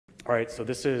All right, so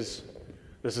this is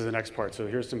the next part. So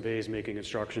here's some vase making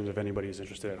instructions if anybody is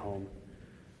interested at home.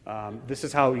 This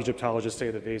is how Egyptologists say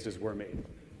the vases were made,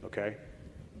 okay?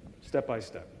 Step by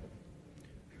step.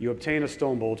 You obtain a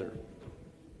stone boulder.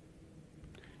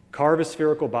 Carve a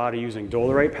spherical body using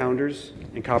dolerite pounders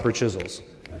and copper chisels.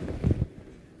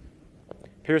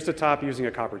 Pierce the top using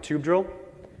a copper tube drill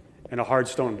and a hard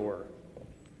stone borer.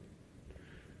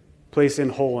 Place in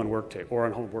hole on work table, or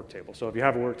on work table. So if you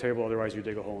have a work table, otherwise you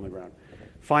dig a hole in the ground.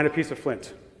 Find a piece of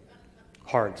flint,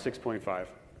 hard, 6.5.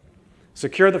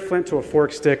 Secure the flint to a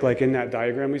forked stick like in that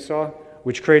diagram we saw,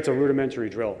 which creates a rudimentary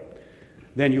drill.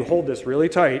 Then you hold this really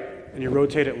tight and you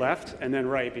rotate it left and then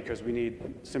right because we need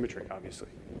symmetry, obviously.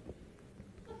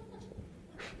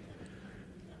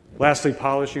 Lastly,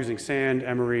 polish using sand,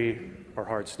 emery, or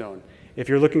hard stone. If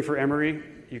you're looking for emery,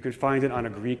 you can find it on a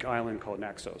Greek island called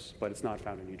Naxos, but it's not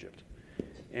found in Egypt.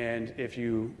 And if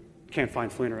you can't find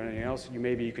flint or anything else,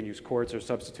 maybe you can use quartz or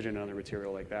substitute in another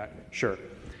material like that. Sure.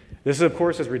 This, of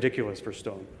course, is ridiculous for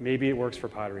stone. Maybe it works for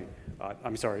pottery.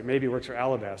 Maybe it works for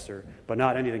alabaster, but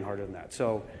not anything harder than that.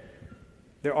 So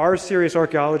there are serious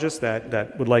archaeologists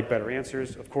that would like better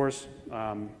answers, of course.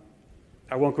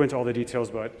 I won't go into all the details,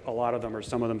 but a lot of them, or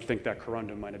some of them, think that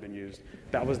corundum might have been used.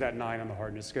 That was that 9 on the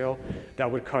hardness scale.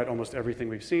 That would cut almost everything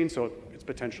we've seen, so it's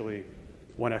potentially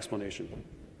one explanation.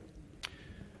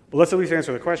 But let's at least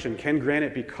answer the question, can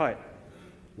granite be cut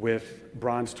with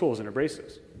bronze tools and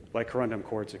abrasives, like corundum,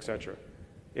 quartz, etc.?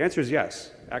 The answer is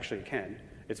yes, actually it can.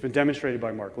 It's been demonstrated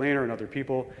by Mark Lehner and other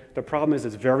people. The problem is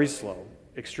it's very slow,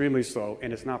 extremely slow,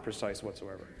 and it's not precise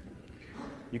whatsoever.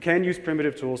 You can use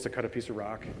primitive tools to cut a piece of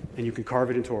rock, and you can carve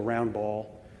it into a round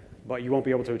ball, but you won't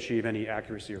be able to achieve any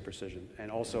accuracy or precision.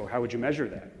 And also, how would you measure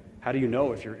that? How do you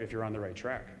know if you're on the right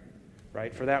track,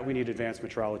 right? For that, we need advanced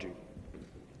metrology.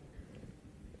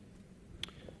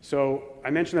 So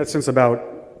I mentioned that since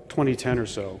about 2010 or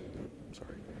so,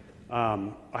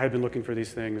 I had been looking for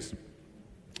these things,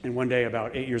 and one day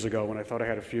about 8 years ago, when I thought I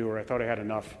had a few, or I thought I had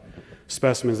enough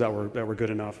specimens that were good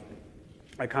enough,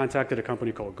 I contacted a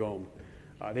company called GOM.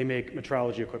 They make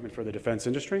metrology equipment for the defense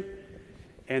industry,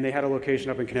 and they had a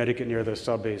location up in Connecticut near the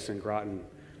sub base in Groton.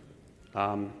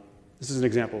 This is an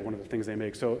example of one of the things they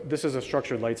make. So this is a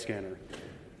structured light scanner.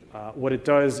 What it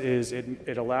does is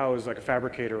it allows like a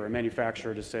fabricator or a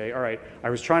manufacturer to say, all right,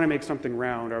 I was trying to make something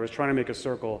round, or I was trying to make a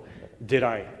circle.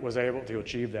 Was I able to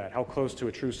achieve that? How close to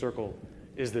a true circle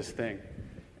is this thing?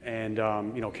 And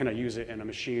can I use it in a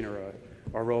machine or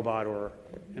a robot or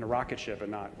in a rocket ship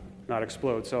and not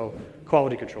explode? So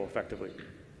quality control effectively.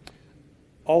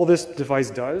 All this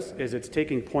device does is it's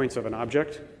taking points of an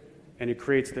object and it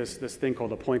creates this thing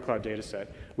called a point cloud data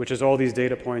set, which is all these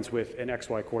data points with an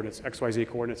XYZ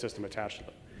coordinate system attached to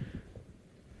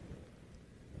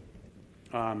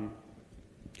them.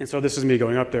 And so this is me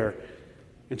going up there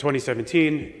in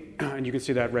 2017, and you can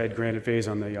see that red granite vase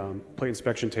on the plate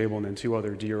inspection table, and then 2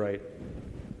 other diorite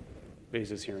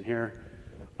vases here and here.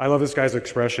 I love this guy's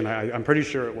expression. I'm pretty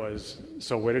sure it was,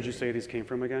 so where did you say these came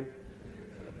from again?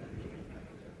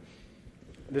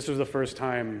 This was the first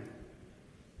time,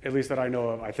 at least that I know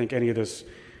of, I think any of this,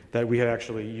 that we had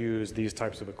actually used these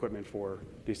types of equipment for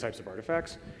these types of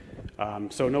artifacts.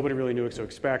 So nobody really knew what to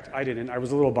expect. I didn't. I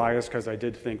was a little biased because I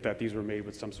did think that these were made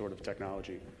with some sort of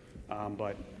technology.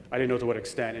 But I didn't know to what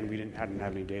extent, and we hadn't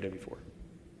had any data before.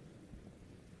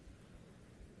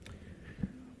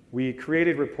 We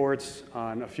created reports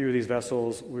on a few of these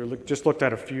vessels. We just looked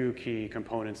at a few key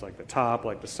components, like the top,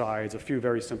 like the sides, a few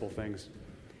very simple things.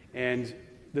 And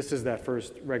this is that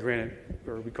first red granite,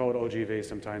 or we call it OG vase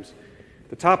sometimes.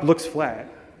 The top looks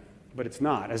flat, but it's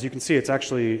not. As you can see, it's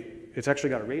actually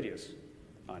got a radius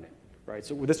on it, right?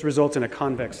 So this results in a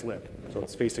convex lip, so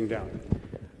it's facing down.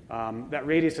 That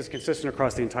radius is consistent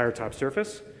across the entire top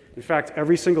surface. In fact,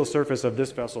 every single surface of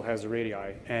this vessel has a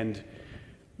radii, and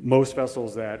most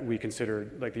vessels that we consider,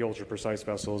 like the ultra-precise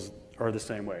vessels, are the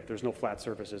same way. There's no flat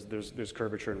surfaces. There's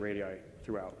curvature and radii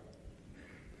throughout.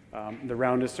 The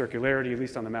roundness, circularity, at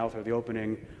least on the mouth or the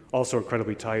opening, also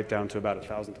incredibly tight, down to about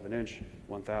 1/1000 of an inch,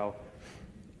 1 thou.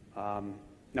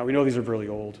 Now, we know these are really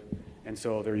old, and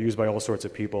so they're used by all sorts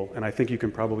of people, and I think you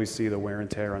can probably see the wear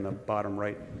and tear on the bottom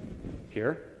right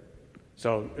here.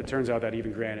 So it turns out that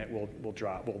even granite will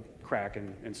crack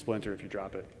and splinter if you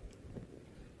drop it.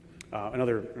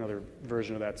 Another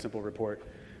version of that simple report.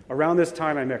 Around this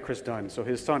time, I met Chris Dunn. So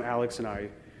his son Alex and I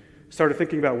started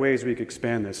thinking about ways we could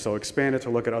expand this. So expand it to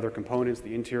look at other components,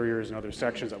 the interiors and other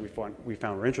sections that we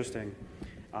found were interesting,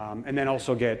 and then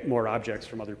also get more objects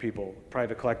from other people,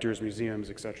 private collectors, museums,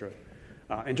 etc.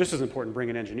 And just as important, bring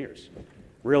in engineers,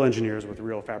 real engineers with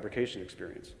real fabrication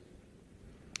experience.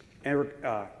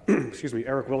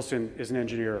 Eric Wilson is an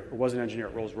engineer, or was an engineer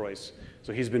at Rolls-Royce.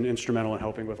 So he's been instrumental in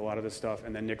helping with a lot of this stuff.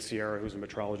 And then Nick Sierra, who's a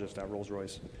metrologist at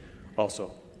Rolls-Royce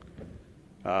also.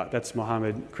 That's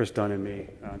Mohammed, Chris Dunn, and me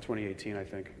in 2018, I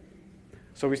think.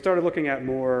 So we started looking at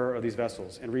more of these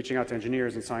vessels and reaching out to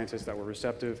engineers and scientists that were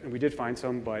receptive. And we did find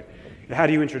some, but how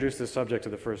do you introduce this subject to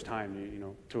the first time,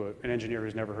 to an engineer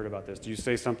who's never heard about this? Do you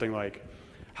say something like,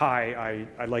 hi,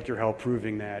 I'd like your help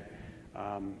proving that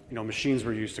machines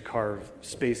were used to carve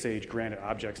space-age granite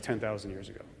objects 10,000 years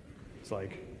ago? It's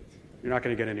like, you're not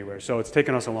going to get anywhere. So it's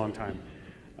taken us a long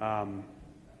time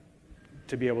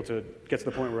to be able to get to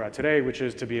the point we're at today, which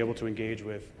is to be able to engage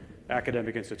with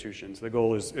academic institutions. The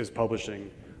goal is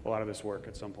publishing a lot of this work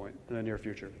at some point in the near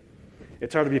future.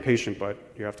 It's hard to be patient, but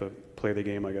you have to play the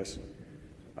game, I guess.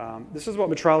 This is what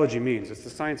metrology means. It's the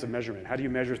science of measurement. How do you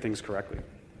measure things correctly?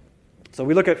 So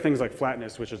we look at things like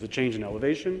flatness, which is the change in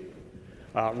elevation,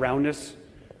 roundness,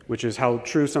 which is how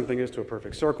true something is to a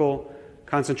perfect circle,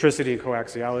 concentricity and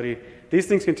coaxiality. These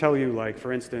things can tell you, like,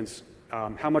 for instance,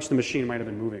 how much the machine might have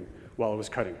been moving while it was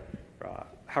cutting,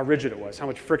 how rigid it was, how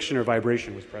much friction or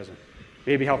vibration was present,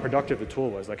 maybe how productive the tool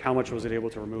was, like how much was it able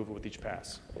to remove with each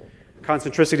pass.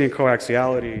 Concentricity and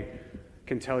coaxiality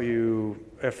can tell you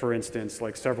if, for instance,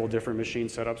 like several different machine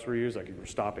setups were used, like you were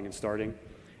stopping and starting.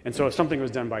 And so if something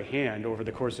was done by hand over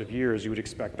the course of years, you would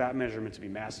expect that measurement to be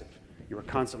massive. You were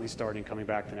constantly starting, coming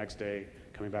back the next day,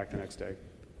 coming back the next day.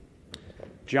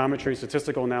 Geometry and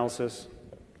statistical analysis.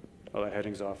 Oh, that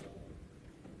heading's off.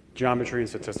 Geometry and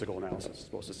statistical analysis, it's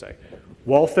supposed to say.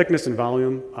 Wall thickness and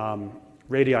volume,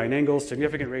 radii and angles,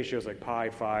 significant ratios like pi,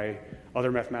 phi,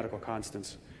 other mathematical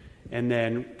constants. And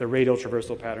then the radial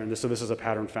traversal pattern. So this is a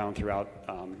pattern found throughout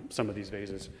some of these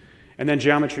vases. And then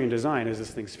geometry and design. Is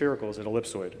this thing spherical? Is it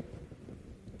ellipsoid?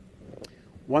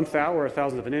 1 thou, or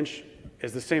 1,000th of an inch,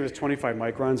 is the same as 25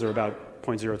 microns, or about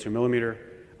 0.02 millimeter.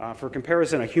 For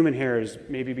comparison, a human hair is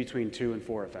maybe between 2 and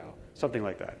 4 thou, something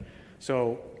like that.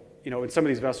 So, in some of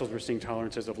these vessels, we're seeing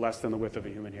tolerances of less than the width of a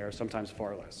human hair, sometimes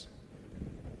far less.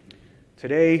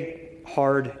 Today,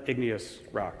 hard igneous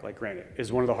rock, like granite,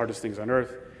 is one of the hardest things on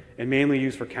Earth, and mainly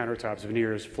used for countertops,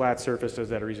 veneers, flat surfaces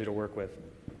that are easy to work with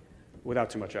without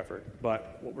too much effort.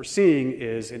 But what we're seeing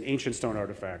is in ancient stone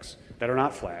artifacts that are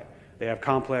not flat. They have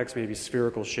complex, maybe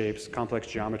spherical shapes, complex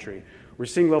geometry. We're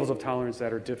seeing levels of tolerance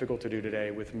that are difficult to do today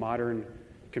with modern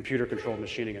computer-controlled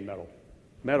machining in metal.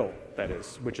 Metal, that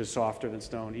is, which is softer than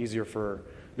stone, easier for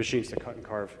machines to cut and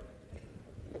carve.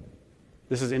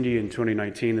 This is India in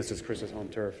 2019. This is Chris's home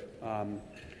turf.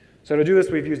 So to do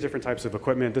this, we've used different types of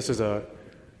equipment. This is a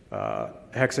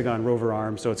hexagon rover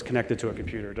arm, so it's connected to a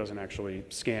computer. It doesn't actually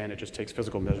scan. It just takes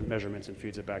physical measurements and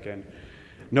feeds it back in.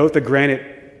 Note the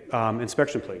granite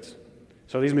inspection plates.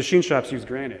 So these machine shops use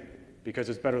granite because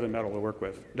it's better than metal to work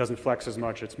with. It doesn't flex as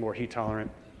much. It's more heat tolerant.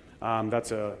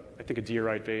 That's, I think, a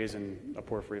diorite vase and a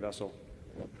porphyry vessel.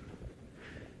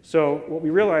 So what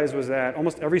we realized was that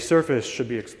almost every surface should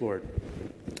be explored.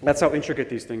 That's how intricate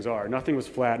these things are. Nothing was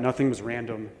flat. Nothing was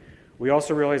random. We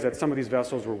also realized that some of these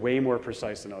vessels were way more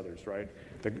precise than others, right?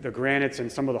 The granites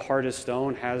and some of the hardest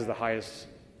stone has the highest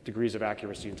degrees of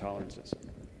accuracy and tolerances.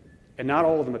 And not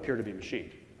all of them appear to be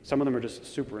machined. Some of them are just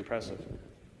super impressive.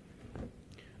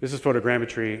 This is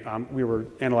photogrammetry. We were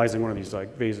analyzing one of these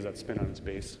vases that spin on its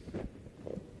base.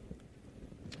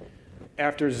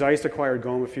 After Zeiss acquired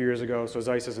Goem a few years ago, so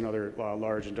Zeiss is another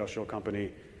large industrial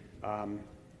company,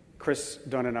 Chris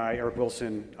Dunn and I, Eric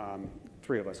Wilson,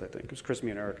 3 of us, I think, it was Chris,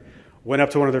 me, and Eric, went up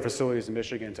to one of their facilities in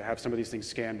Michigan to have some of these things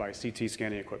scanned by CT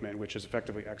scanning equipment, which is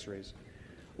effectively X-rays.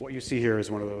 What you see here is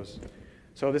one of those.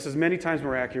 So this is many times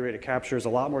more accurate. It captures a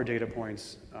lot more data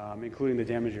points, including the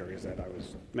damage areas that I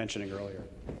was mentioning earlier.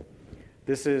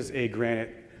 This is a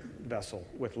granite vessel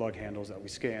with lug handles that we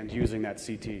scanned using that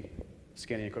CT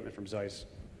scanning equipment from Zeiss.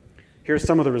 Here's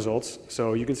some of the results.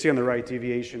 So you can see on the right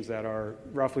deviations that are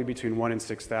roughly between 1 and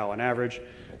 6 thou on average.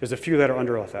 There's a few that are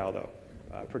under a thou, though.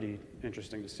 Pretty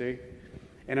interesting to see.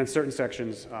 And in certain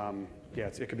sections,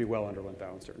 it could be well under 1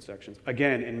 thou in certain sections.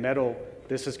 Again, in metal,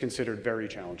 this is considered very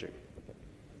challenging.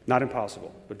 Not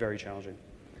impossible, but very challenging.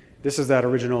 This is that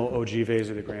original OG vase,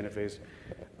 or the granite vase.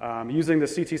 Using the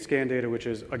CT scan data, which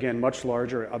is, again, much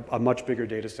larger, a much bigger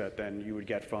data set than you would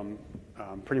get from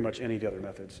pretty much any of the other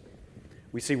methods.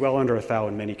 We see well under a thou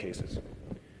in many cases.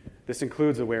 This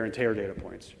includes the wear and tear data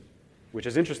points, which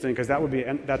is interesting because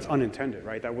that's unintended,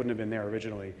 right? That wouldn't have been there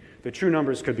originally. The true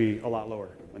numbers could be a lot lower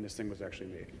when this thing was actually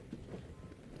made.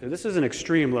 So this is an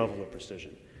extreme level of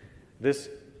precision. This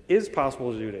is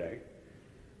possible to do today.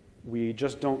 We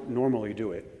just don't normally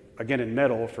do it. Again, in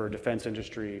metal, for defense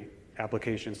industry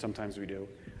applications, sometimes we do,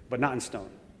 but not in stone.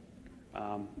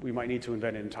 we might need to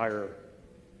invent an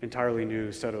entirely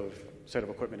new set of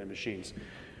equipment and machines.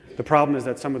 The problem is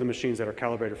that some of the machines that are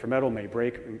calibrated for metal may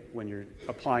break when you're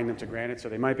applying them to granite, so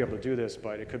they might be able to do this,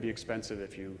 but it could be expensive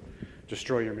if you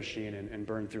destroy your machine and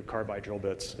burn through carbide drill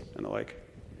bits and the like.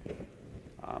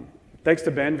 Thanks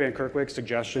to Ben Van Kerkwijk's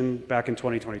suggestion back in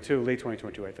 2022, late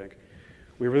 2022, I think,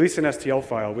 we released an STL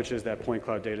file, which is that point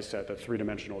cloud data set, that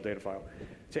three-dimensional data file,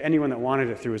 to anyone that wanted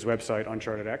it through his website,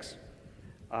 UnchartedX.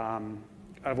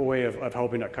 I have a way of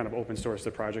helping to kind of open source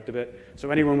the project a bit. So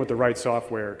anyone with the right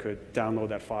software could download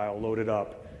that file, load it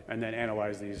up, and then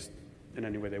analyze these in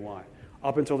any way they want.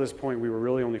 Up until this point, we were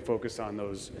really only focused on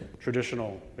those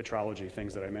traditional metrology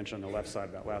things that I mentioned on the left side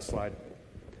of that last slide.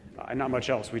 And not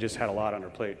much else. We just had a lot on our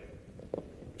plate.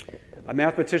 A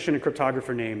mathematician and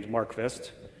cryptographer named Mark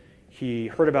Vist, he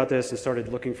heard about this and started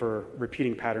looking for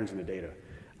repeating patterns in the data.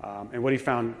 And what he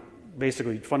found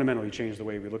basically fundamentally changed the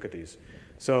way we look at these.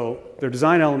 So their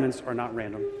design elements are not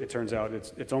random. It turns out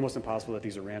it's almost impossible that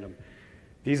these are random.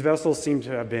 These vessels seem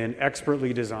to have been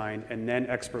expertly designed and then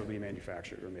expertly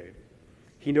manufactured or made.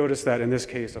 He noticed that in this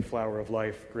case, a flower of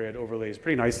life grid overlays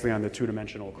pretty nicely on the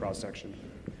two-dimensional cross-section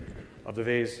of the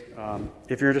vase.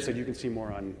 If you're interested, you can see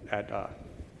more at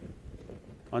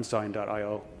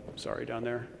unsigned.io, sorry, down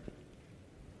there.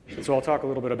 And so I'll talk a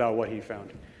little bit about what he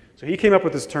found. So he came up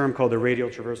with this term called the radial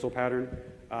traversal pattern.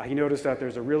 He noticed that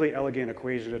there's a really elegant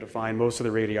equation to define most of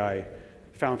the radii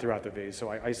found throughout the vase. So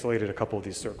I isolated a couple of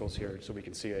these circles here so we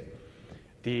can see it.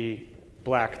 The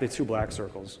two black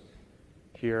circles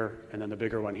here, and then the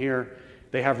bigger one here,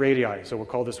 they have radii. So we'll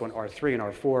call this one R3 and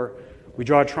R4. We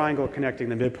draw a triangle connecting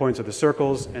the midpoints of the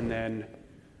circles, and then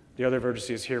the other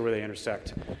vertices here where they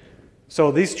intersect. So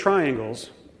these triangles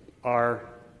are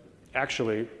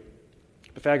actually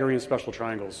Pythagorean special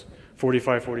triangles,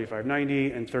 45, 45,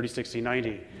 90, and 30, 60,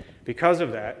 90. Because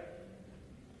of that,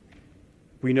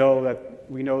 we know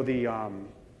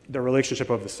the relationship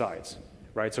of the sides,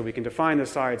 right? So we can define the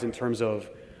sides in terms of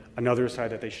another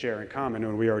side that they share in common,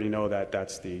 and we already know that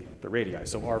that's the radii.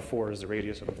 So R4 is the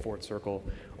radius of the fourth circle.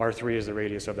 R3 is the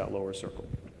radius of that lower circle.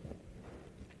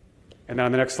 And then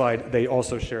on the next slide, they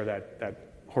also share that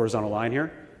horizontal line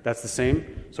here. That's the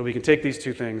same. So we can take these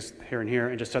two things here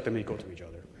and just set them equal to each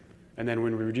other. And then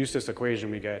when we reduce this equation,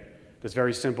 we get this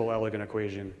very simple, elegant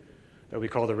equation that we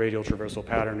call the radial traversal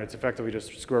pattern. It's effectively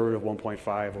just square root of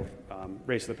 1.5 or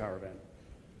raised to the power of n.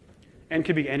 N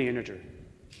could be any integer.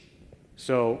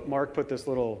 So Mark put this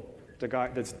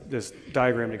this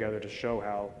diagram together to show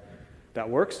how that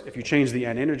works. If you change the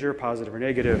n integer, positive or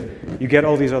negative, you get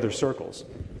all these other circles.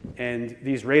 And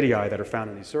these radii that are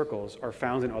found in these circles are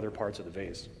found in other parts of the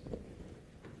vase.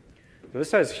 So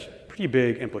this has pretty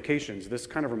big implications. This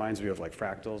kind of reminds me of like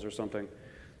fractals or something.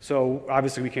 So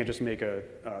obviously we can't just make a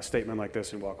statement like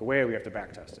this and walk away. We have to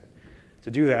backtest it. To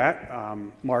do that,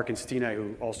 Mark and Stine,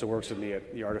 who also works with me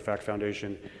at the Artifact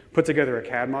Foundation, put together a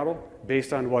CAD model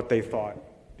based on what they thought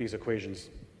these equations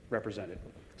represented.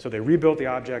 So they rebuilt the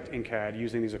object in CAD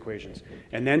using these equations,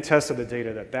 and then tested the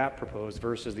data that proposed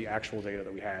versus the actual data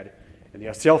that we had in the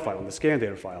STL file, in the scan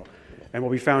data file. And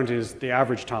what we found is the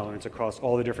average tolerance across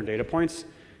all the different data points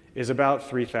is about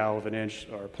 3/1000 of an inch,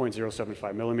 or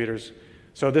 0.075 millimeters.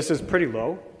 So this is pretty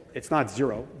low. It's not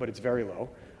zero, but it's very low.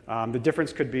 The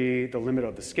difference could be the limit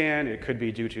of the scan. It could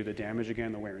be due to the damage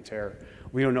again, the wear and tear.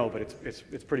 We don't know, but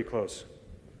it's pretty close.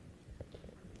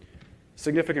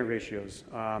 Significant ratios.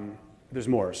 There's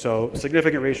more. So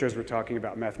significant ratios, we're talking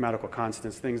about mathematical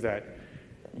constants, things that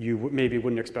you maybe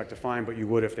wouldn't expect to find, but you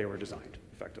would if they were designed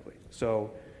effectively.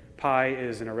 So pi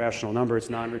is an irrational number. It's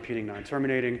non-repeating,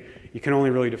 non-terminating. You can only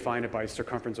really define it by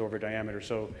circumference over diameter.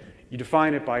 So you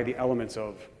define it by the elements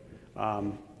of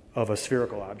a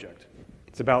spherical object.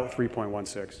 It's about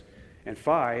 3.16. And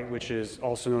phi, which is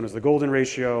also known as the golden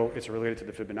ratio, it's related to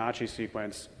the Fibonacci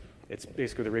sequence. It's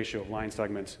basically the ratio of line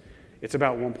segments. It's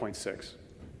about 1.6.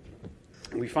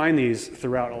 We find these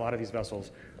throughout a lot of these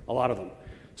vessels, a lot of them.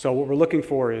 So what we're looking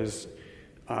for is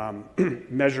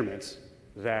measurements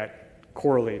that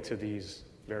correlate to these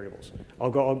variables.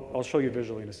 I'll show you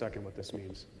visually in a second what this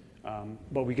means.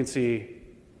 But we can see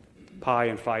pi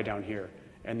and phi down here,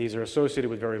 and these are associated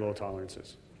with very low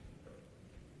tolerances.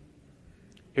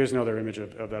 Here's another image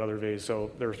of that other vase.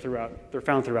 So they're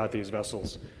found throughout these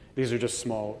vessels. These are just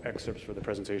small excerpts for the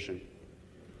presentation.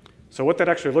 So what that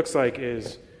actually looks like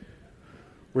is,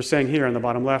 we're saying here on the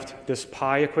bottom left, this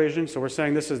pi equation. So we're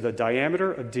saying this is the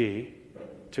diameter of D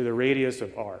to the radius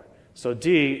of R. So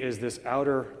D is this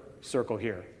outer circle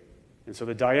here. And so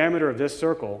the diameter of this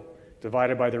circle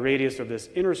divided by the radius of this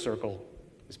inner circle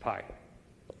is pi.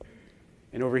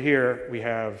 And over here, we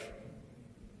have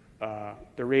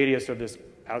the radius of this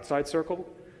outside circle,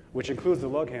 which includes the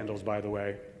lug handles, by the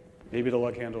way. Maybe the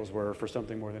lug handles were for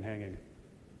something more than hanging.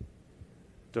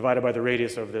 Divided by the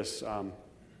radius of this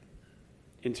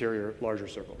interior larger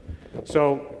circle.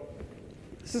 So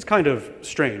this is kind of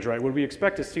strange, right? Would we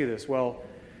expect to see this? Well,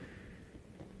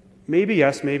 maybe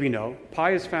yes, maybe no.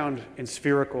 Pi is found in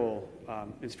spherical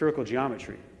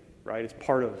geometry, right? It's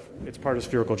part of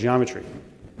spherical geometry.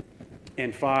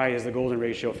 And phi is the golden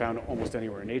ratio found almost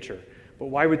anywhere in nature. But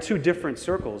why would two different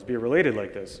circles be related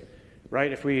like this,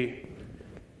 right? If we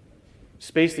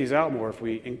space these out more, if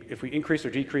we increase or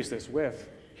decrease this width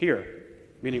here,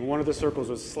 meaning one of the circles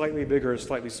was slightly bigger or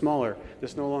slightly smaller,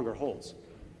 this no longer holds.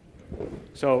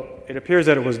 So it appears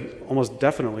that it was almost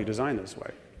definitely designed this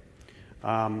way.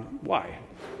 Why?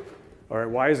 All right,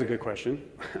 why is a good question.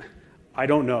 I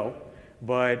don't know,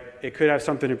 but it could have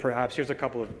something to perhaps, here's a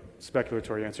couple of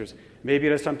speculatory answers. Maybe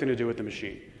it has something to do with the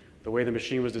machine, the way the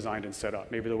machine was designed and set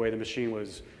up. Maybe the way the machine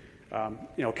was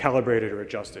calibrated or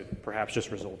adjusted perhaps just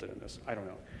resulted in this. I don't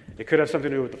know. It could have something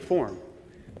to do with the form.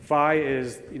 Phi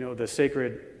is, the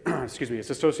sacred, it's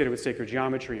associated with sacred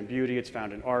geometry and beauty. It's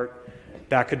found in art.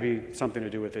 That could be something to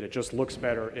do with it. It just looks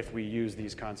better if we use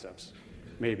these concepts,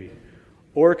 maybe.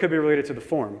 Or it could be related to the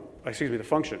the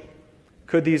function.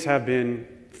 Could these have been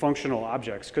functional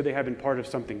objects? Could they have been part of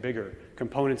something bigger,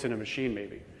 components in a machine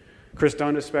maybe? Chris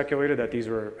Dunn has speculated that these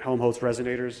were Helmholtz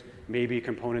resonators, maybe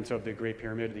components of the Great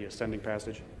Pyramid, the ascending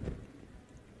passage.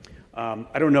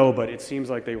 I don't know, but it seems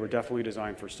like they were definitely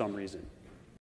designed for some reason.